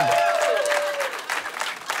 Yeah.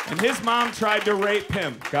 And his mom tried to rape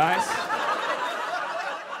him, guys.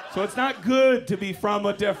 So it's not good to be from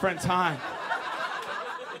a different time.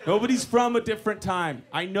 Nobody's from a different time.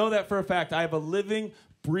 I know that for a fact. I have a living,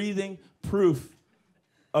 breathing proof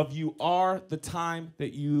of you are the time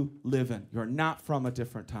that you live in. You're not from a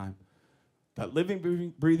different time. That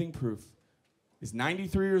living, breathing proof is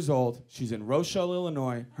 93 years old. She's in Rochelle,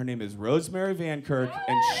 Illinois. Her name is Rosemary Van Kirk,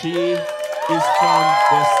 and she is from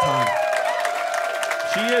this time.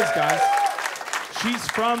 She is, guys. She's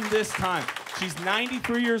from this time. She's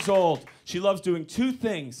 93 years old. She loves doing two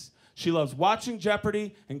things. She loves watching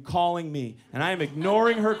Jeopardy and calling me. And I am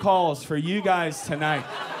ignoring her calls for you guys tonight.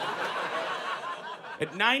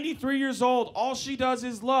 At 93 years old, all she does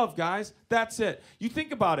is love, guys. That's it. You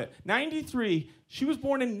think about it. 93, she was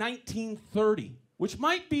born in 1930, which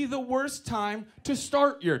might be the worst time to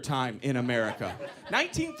start your time in America.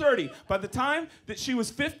 1930. By the time that she was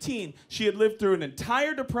 15, she had lived through an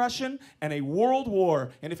entire depression and a world war.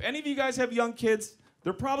 And if any of you guys have young kids,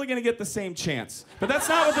 they're probably going to get the same chance. But that's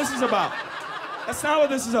not what this is about. That's not what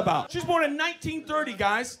this is about. She was born in 1930,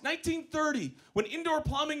 guys. 1930, when indoor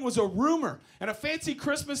plumbing was a rumor, and a fancy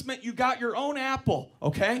Christmas meant you got your own apple,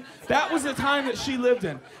 okay? That was the time that she lived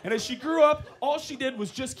in. And as she grew up, all she did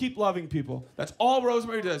was just keep loving people. That's all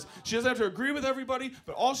Rosemary does. She doesn't have to agree with everybody,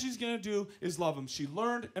 but all she's gonna do is love them. She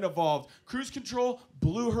learned and evolved. Cruise control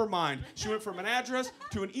blew her mind. She went from an address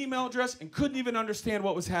to an email address and couldn't even understand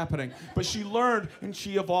what was happening. But she learned and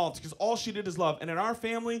she evolved, because all she did is love. And in our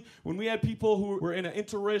family, when we had people who were in an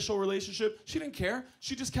interracial relationship, she didn't care.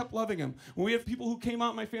 She just kept loving them. When we have people who came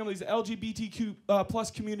out in my family, the LGBTQ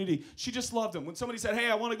plus community, she just loved them. When somebody said, hey,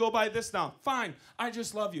 I want to go buy this now, fine, I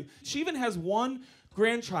just love you. She even has one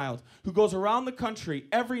grandchild who goes around the country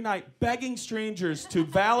every night begging strangers to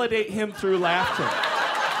validate him through laughter.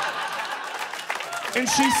 And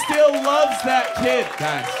she still loves that kid,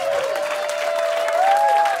 guys.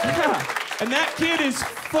 Yeah. And that kid is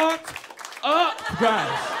fucked up,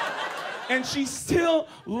 guys. And she still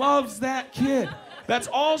loves that kid. That's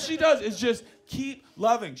all she does, is just keep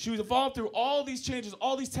loving. She was evolved through all these changes,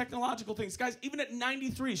 all these technological things. Guys, even at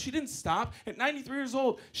 93, she didn't stop. At 93 years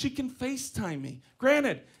old, she can FaceTime me.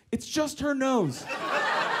 Granted, it's just her nose.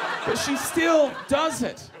 But she still does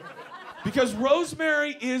it. Because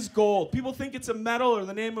rosemary is gold. People think it's a metal or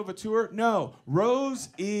the name of a tour. No, rose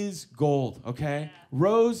is gold, okay?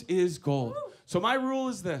 Rose is gold. So my rule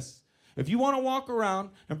is this. If you want to walk around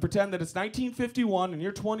and pretend that it's 1951 and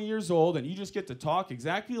you're 20 years old and you just get to talk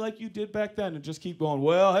exactly like you did back then and just keep going,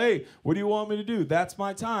 well, hey, what do you want me to do? That's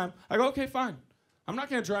my time. I go, okay, fine. I'm not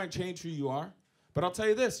going to try and change who you are. But I'll tell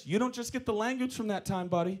you this. You don't just get the language from that time,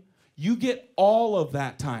 buddy. You get all of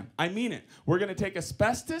that time. I mean it. We're going to take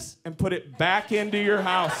asbestos and put it back into your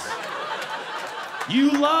house.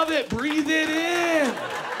 You love it. Breathe it in.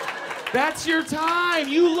 That's your time.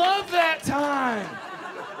 You love that time.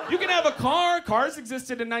 You can have a car. Cars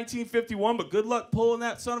existed in 1951, but good luck pulling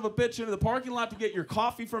that son of a bitch into the parking lot to get your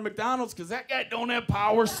coffee from McDonald's because that guy don't have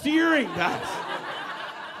power steering, guys.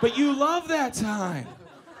 But you love that time.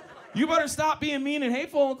 You better stop being mean and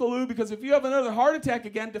hateful, Uncle Lou, because if you have another heart attack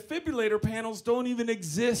again, defibrillator panels don't even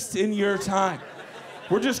exist in your time.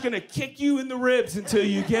 We're just going to kick you in the ribs until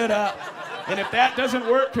you get up. And if that doesn't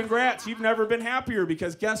work, congrats. You've never been happier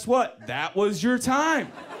because guess what? That was your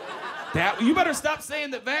time. You better stop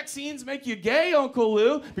saying that vaccines make you gay, Uncle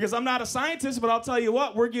Lou, because I'm not a scientist, but I'll tell you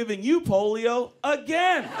what, we're giving you polio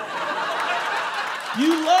again.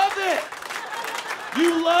 You love it.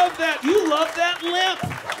 You love that. You love that limp.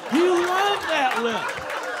 You love that limp.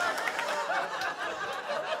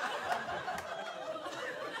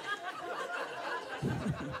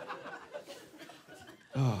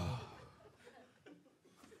 Oh.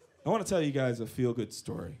 I want to tell you guys a feel-good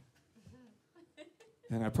story.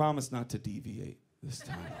 And I promise not to deviate this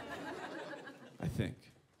time. I think.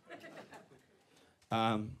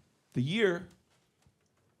 The year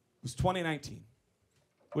was 2019,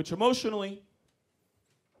 which emotionally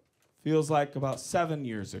feels like about 7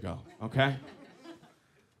 years ago, okay?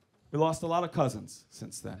 We lost a lot of cousins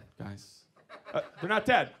since then, guys. They're not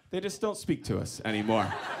dead. They just don't speak to us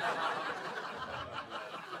anymore.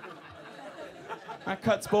 That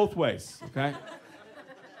cuts both ways, okay?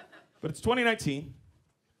 But it's 2019.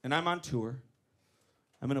 And I'm on tour.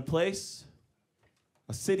 I'm in a place,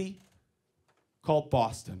 a city called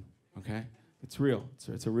Boston, okay? It's real.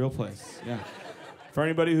 It's a real place, yeah. For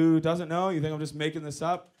anybody who doesn't know, you think I'm just making this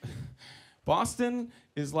up? Boston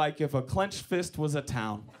is like if a clenched fist was a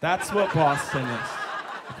town. That's what Boston is,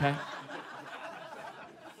 okay?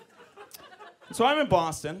 So I'm in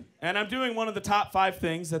Boston, and I'm doing one of the top 5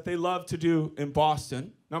 things that they love to do in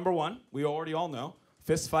Boston. Number 1, we already all know.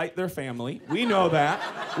 Fist fight their family. We know that.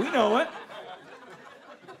 We know it.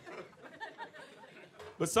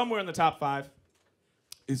 But somewhere in the top 5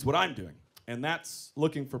 is what I'm doing, and that's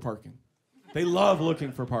looking for parking. They love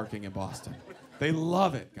looking for parking in Boston. They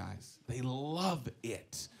love it, guys. They love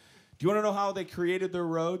it. Do you want to know how they created their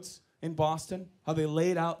roads in Boston? How they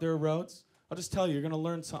laid out their roads? I'll just tell you, you're going to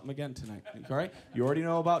learn something again tonight, all right? You already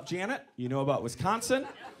know about Janet. You know about Wisconsin.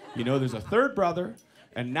 You know there's a third brother.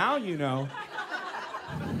 And now you know...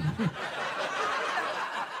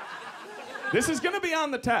 This is going to be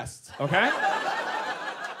on the test, okay?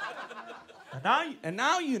 And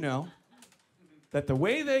now you know that the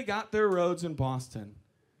way they got their roads in Boston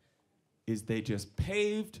is they just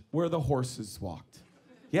paved where the horses walked.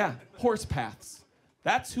 Yeah, horse paths.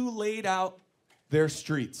 That's who laid out their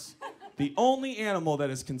streets. The only animal that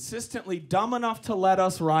is consistently dumb enough to let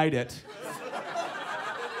us ride it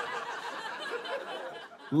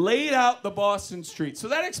laid out the Boston streets. So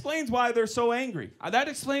that explains why they're so angry. That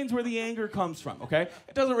explains where the anger comes from, okay?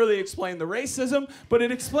 It doesn't really explain the racism, but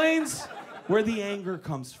it explains where the anger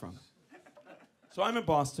comes from. So I'm in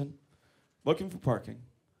Boston, looking for parking.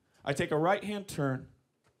 I take a right-hand turn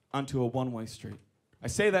onto a one-way street. I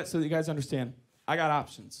say that so that you guys understand, I got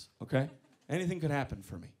options, okay? Anything could happen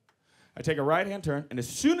for me. I take a right-hand turn, and as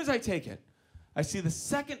soon as I take it, I see the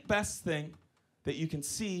second best thing that you can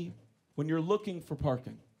see when you're looking for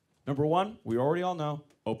parking. Number 1, we already all know,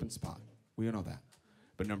 open spot. We all know that.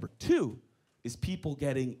 But number 2 is people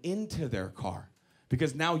getting into their car.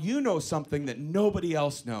 Because now you know something that nobody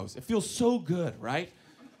else knows. It feels so good, right?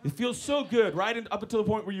 It feels so good, right up until the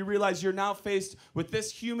point where you realize you're now faced with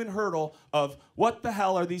this human hurdle of what the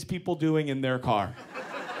hell are these people doing in their car?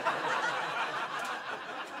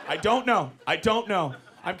 I don't know. I don't know.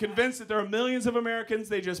 I'm convinced that there are millions of Americans,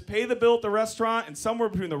 they just pay the bill at the restaurant, and somewhere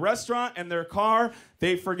between the restaurant and their car,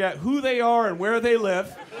 they forget who they are and where they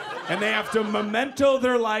live, and they have to memento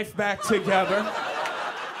their life back together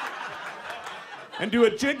and do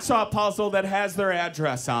a jigsaw puzzle that has their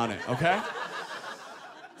address on it, okay?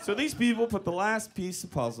 So these people put the last piece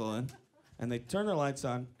of puzzle in, and they turn their lights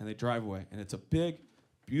on, and they drive away, and it's a big,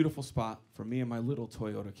 beautiful spot for me and my little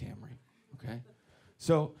Toyota Camry, okay?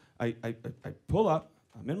 So I pull up.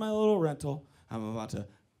 I'm in my little rental. I'm about to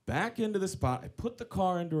back into the spot. I put the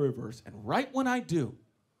car into reverse, and right when I do,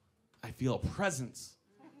 I feel a presence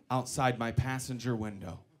outside my passenger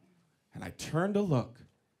window. And I turn to look,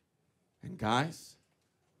 and guys,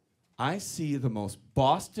 I see the most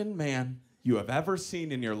Boston man you have ever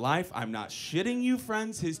seen in your life. I'm not shitting you,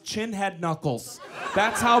 friends. His chin had knuckles.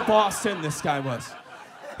 That's how Boston this guy was.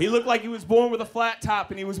 He looked like he was born with a flat top,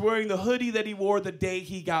 and he was wearing the hoodie that he wore the day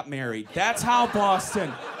he got married. That's how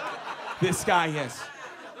Boston this guy is.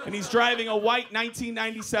 And he's driving a white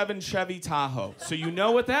 1997 Chevy Tahoe. So you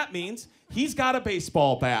know what that means. He's got a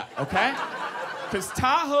baseball bat, okay? Because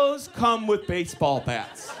Tahoes come with baseball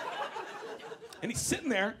bats. And he's sitting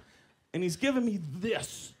there, and he's giving me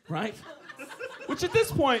this, right? Which at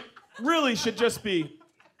this point really should just be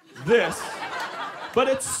this. But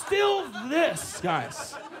it's still this,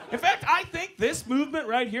 guys. In fact, I think this movement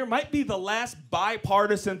right here might be the last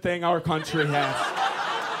bipartisan thing our country has.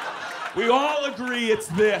 We all agree it's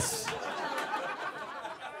this.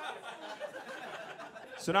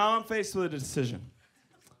 So now I'm faced with a decision.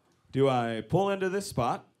 Do I pull into this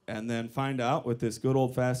spot and then find out what this good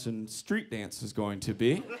old-fashioned street dance is going to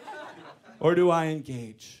be? Or do I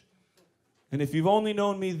engage? And if you've only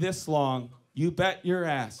known me this long, you bet your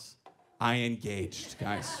ass I engaged,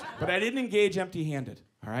 guys. But I didn't engage empty-handed,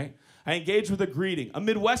 all right? I engaged with a greeting, a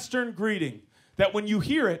Midwestern greeting, that when you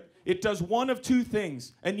hear it, it does one of two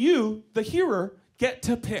things. And you, the hearer, get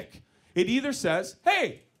to pick. It either says,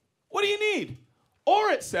 hey, what do you need?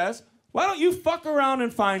 Or it says, why don't you fuck around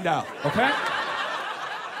and find out, okay?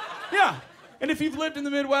 Yeah. And if you've lived in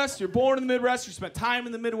the Midwest, you're born in the Midwest, you spent time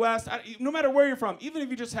in the Midwest, no matter where you're from, even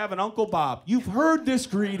if you just have an Uncle Bob, you've heard this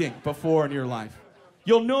greeting before in your life.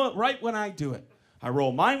 You'll know it right when I do it. I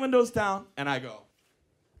roll my windows down and I go,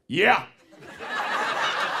 yeah.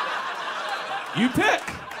 You pick.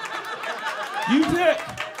 You pick.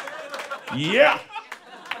 Yeah.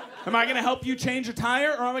 Am I gonna help you change a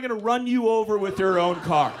tire, or am I gonna run you over with your own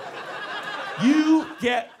car? You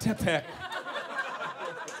get to pick.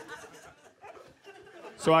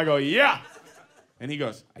 So I go, yeah. And he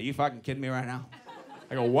goes, are you fucking kidding me right now?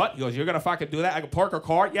 I go, what? He goes, you're gonna fucking do that? I go, park a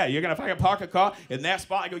car? Yeah, you're gonna fucking park a car in that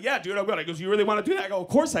spot? I go, yeah, dude, I'm gonna. He goes, you really wanna do that? I go, of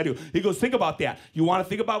course I do. He goes, think about that. You wanna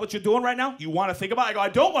think about what you're doing right now? You wanna think about it? I go, I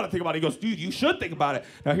don't wanna think about it. He goes, dude, you should think about it.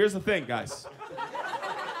 Now here's the thing, guys.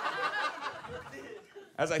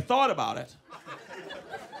 As I thought about it,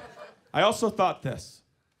 I also thought this.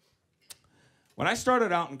 When I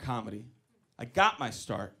started out in comedy, I got my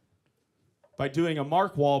start by doing a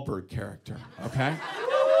Mark Wahlberg character, okay?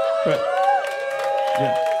 But,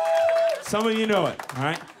 yeah. Some of you know it, all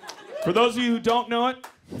right? For those of you who don't know it,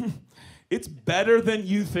 it's better than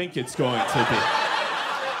you think it's going to be.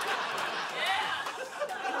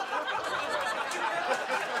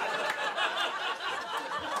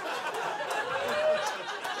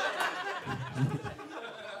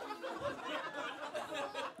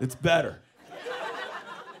 It's better.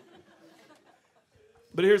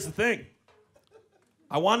 But here's the thing.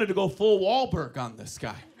 I wanted to go full Wahlberg on this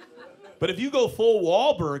guy. But if you go full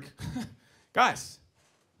Wahlberg, guys,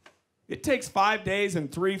 it takes 5 days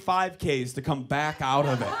and 3 5Ks to come back out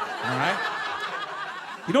of it, all right?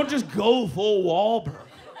 You don't just go full Wahlberg.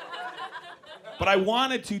 But I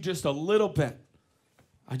wanted to just a little bit.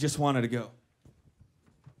 I just wanted to go.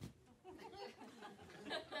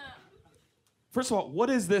 First of all, what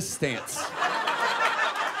is this stance?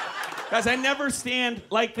 Guys, I never stand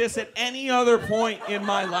like this at any other point in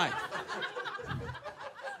my life.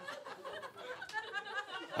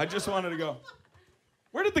 I just wanted to go.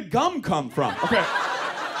 Where did the gum come from? Okay.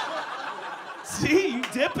 See, you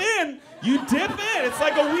dip in. You dip in. It's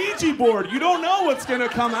like a Ouija board. You don't know what's gonna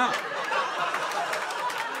come out.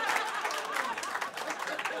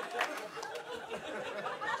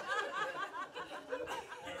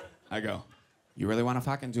 I go, you really want to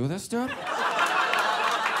fucking do this, dude?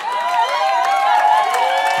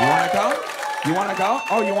 You want to go? You want to go?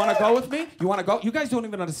 Oh, you want to go with me? You want to go? You guys don't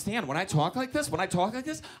even understand. When I talk like this,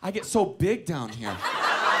 I get so big down here.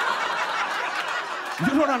 You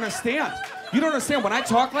don't understand. You don't understand. When I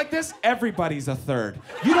talk like this, everybody's a third.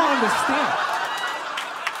 You don't understand.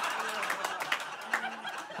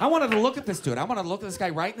 I wanted to look at this dude. I wanted to look at this guy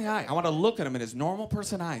right in the eye. I wanted to look at him in his normal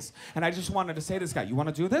person eyes. And I just wanted to say to this guy, you want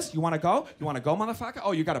to do this? You want to go? You want to go, motherfucker?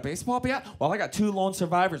 Oh, you got a baseball bat? Well, I got 2 lone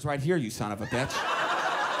survivors right here, you son of a bitch.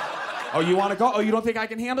 Oh, you want to go? Oh, you don't think I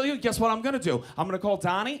can handle you? Guess what I'm going to do? I'm going to call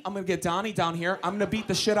Donnie. I'm going to get Donnie down here. I'm going to beat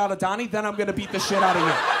the shit out of Donnie. Then I'm going to beat the shit out of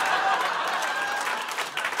you.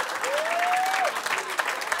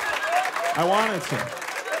 I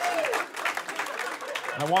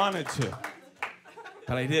wanted to.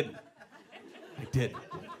 But I didn't.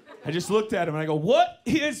 I just looked at him and I go, what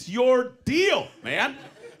is your deal, man?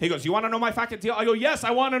 He goes, you want to know my fucking deal? I go, yes,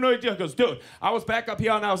 I want to know your deal. He goes, dude, I was back up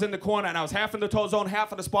here and I was in the corner and I was half in the tow zone,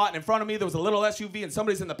 half in the spot, and in front of me there was a little SUV and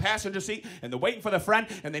somebody's in the passenger seat and they're waiting for their friend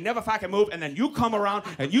and they never fucking move, and then you come around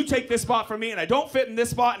and you take this spot from me and I don't fit in this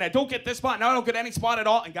spot and I don't get this spot and I don't get any spot at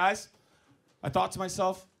all. And guys, I thought to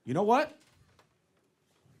myself, you know what?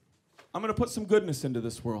 I'm going to put some goodness into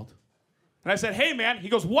this world. And I said, hey, man. He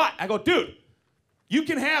goes, what? I go, dude, you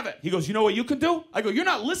can have it. He goes, you know what you can do? I go, you're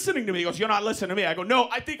not listening to me. He goes, you're not listening to me. I go, no,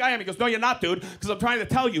 I think I am. He goes, no, you're not, dude, because I'm trying to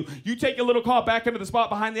tell you. You take your little car back into the spot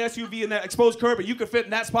behind the SUV and that exposed curb, and you can fit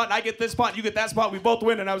in that spot, and I get this spot, and you get that spot. We both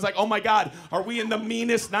win. And I was like, oh, my God, are we in the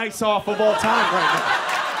meanest nice-off of all time right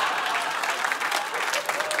now?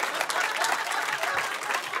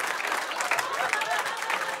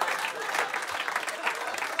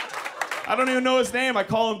 I don't even know his name. I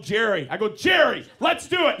call him Jerry. I go, Jerry, let's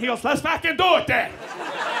do it. He goes, let's fucking do it then.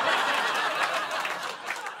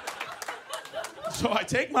 So I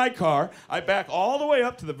take my car, I back all the way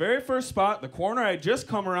up to the very first spot, the corner I had just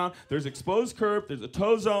come around. There's exposed curb, there's a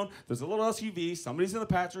tow zone, there's a little SUV, somebody's in the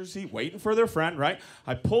passenger seat waiting for their friend, right?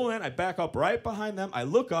 I pull in, I back up right behind them, I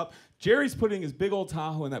look up, Jerry's putting his big old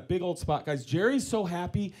Tahoe in that big old spot. Guys, Jerry's so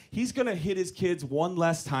happy, he's gonna hit his kids one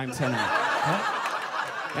less time tonight. Right?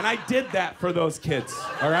 And I did that for those kids,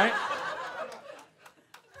 all right?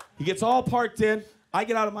 He gets all parked in. I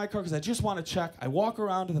get out of my car because I just want to check. I walk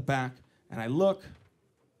around to the back, and I look,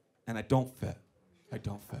 and I don't fit. I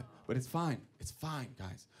don't fit. But it's fine. It's fine,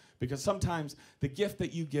 guys. Because sometimes the gift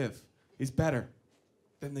that you give is better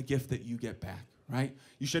than the gift that you get back, right?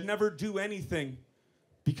 You should never do anything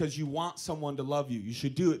because you want someone to love you. You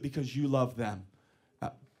should do it because you love them.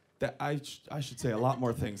 I should say a lot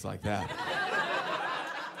more things like that.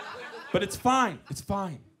 But it's fine. It's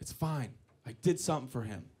fine. It's fine. I did something for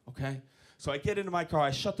him, okay? So I get into my car.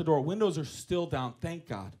 I shut the door. Windows are still down, thank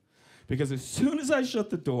God. Because as soon as I shut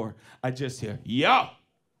the door, I just hear, yo!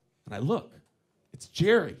 And I look. It's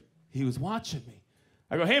Jerry. He was watching me.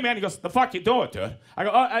 I go, hey, man. He goes, the fuck you doing, dude? I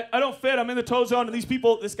go, oh, I don't fit. I'm in the tow zone, and these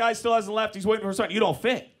people, this guy still hasn't left. He's waiting for something. You don't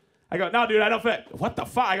fit. I go, no, dude, I don't fit. What the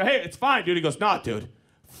fuck? I go, hey, it's fine, dude. He goes, nah, dude.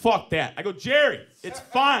 Fuck that. I go, Jerry, it's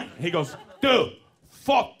fine. He goes, dude,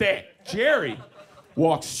 fuck that. Jerry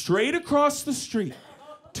walks straight across the street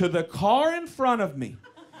to the car in front of me.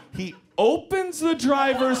 He opens the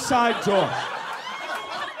driver's side door.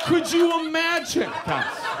 Could you imagine,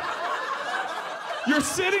 guys? You're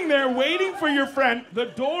sitting there waiting for your friend. The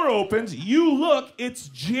door opens. You look. It's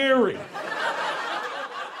Jerry.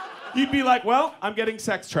 You'd be like, well, I'm getting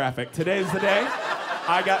sex trafficked. Today's the day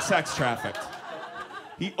I got sex trafficked.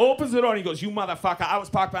 He opens the door and he goes, you motherfucker, I was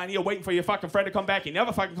parked behind here waiting for your fucking friend to come back. He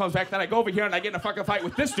never fucking comes back. Then I go over here and I get in a fucking fight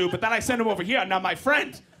with this dude, but then I send him over here. Now my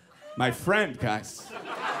friend, guys.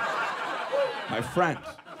 My friend.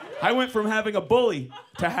 I went from having a bully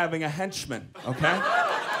to having a henchman, okay?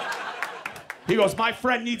 He goes, my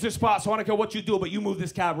friend needs a spot, so I don't care what you do, but you move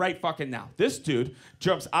this cab right fucking now. This dude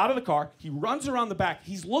jumps out of the car. He runs around the back.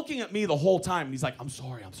 He's looking at me the whole time, and he's like, I'm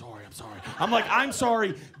sorry. I'm like, I'm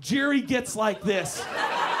sorry. Jerry gets like this.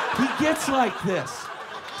 He gets like this.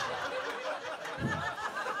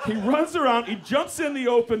 He runs around. He jumps in the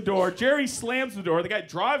open door. Jerry slams the door. The guy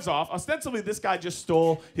drives off. Ostensibly, this guy just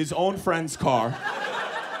stole his own friend's car.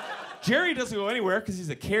 Jerry doesn't go anywhere because he's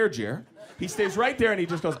a care-jer. He stays right there and he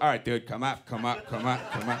just goes, all right, dude, come up.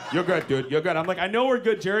 You're good, dude, you're good. I'm like, I know we're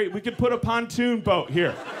good, Jerry. We could put a pontoon boat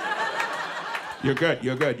here. You're good.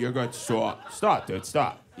 Stop, dude,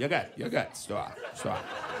 stop. You're good, stop.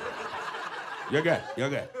 You're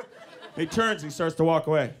good. He turns, he starts to walk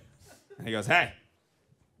away. And he goes, hey.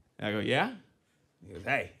 And I go, yeah? He goes,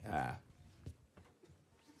 hey,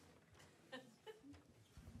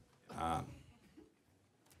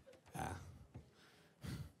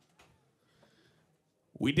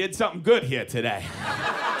 we did something good here today.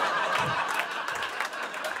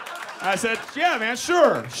 I said, yeah, man,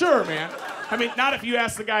 sure, man. I mean, not if you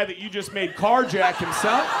ask the guy that you just made carjack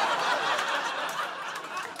himself.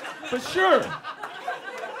 But sure.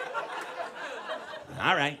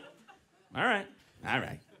 All right.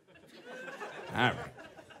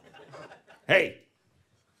 Hey.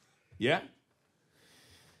 Yeah?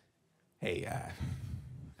 Hey,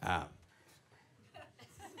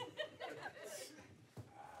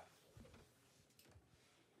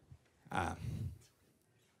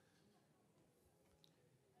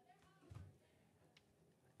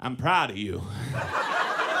 I'm proud of you.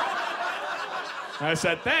 I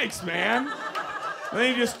said, thanks, man. And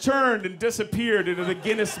then he just turned and disappeared into the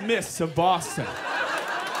Guinness mists of Boston.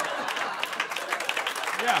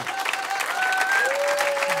 Yeah.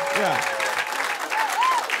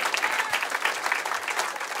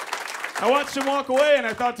 I watched him walk away, and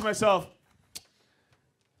I thought to myself,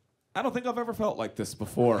 I don't think I've ever felt like this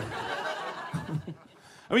before.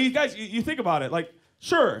 I mean, you guys, you think about it. Like,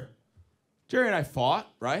 sure, Jerry and I fought,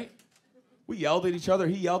 right? We yelled at each other.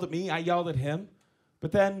 He yelled at me. I yelled at him.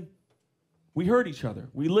 But then we heard each other.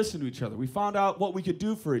 We listened to each other. We found out what we could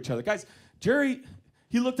do for each other. Guys, Jerry,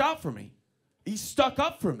 he looked out for me. He stuck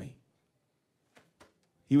up for me.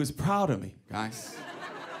 He was proud of me, guys.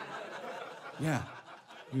 Yeah,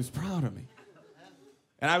 he was proud of me.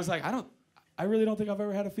 And I was like, I really don't think I've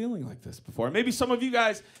ever had a feeling like this before. Maybe some of you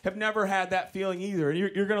guys have never had that feeling either. And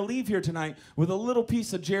you're going to leave here tonight with a little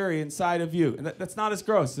piece of Jerry inside of you. And that's not as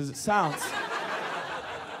gross as it sounds.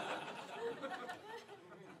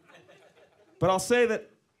 But I'll say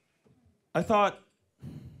that I thought,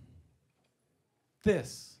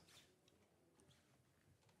 this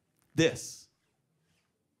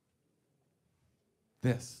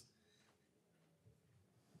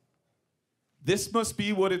must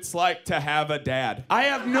be what it's like to have a dad. I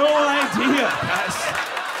have no idea, guys.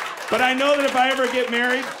 But I know that if I ever get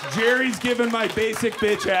married, Jerry's giving my basic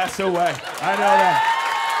bitch ass away. I know that.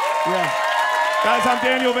 Yeah. Guys, I'm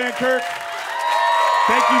Daniel Van Kirk.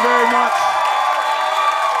 Thank you very much.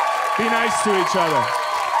 Be nice to each other.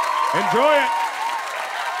 Enjoy it.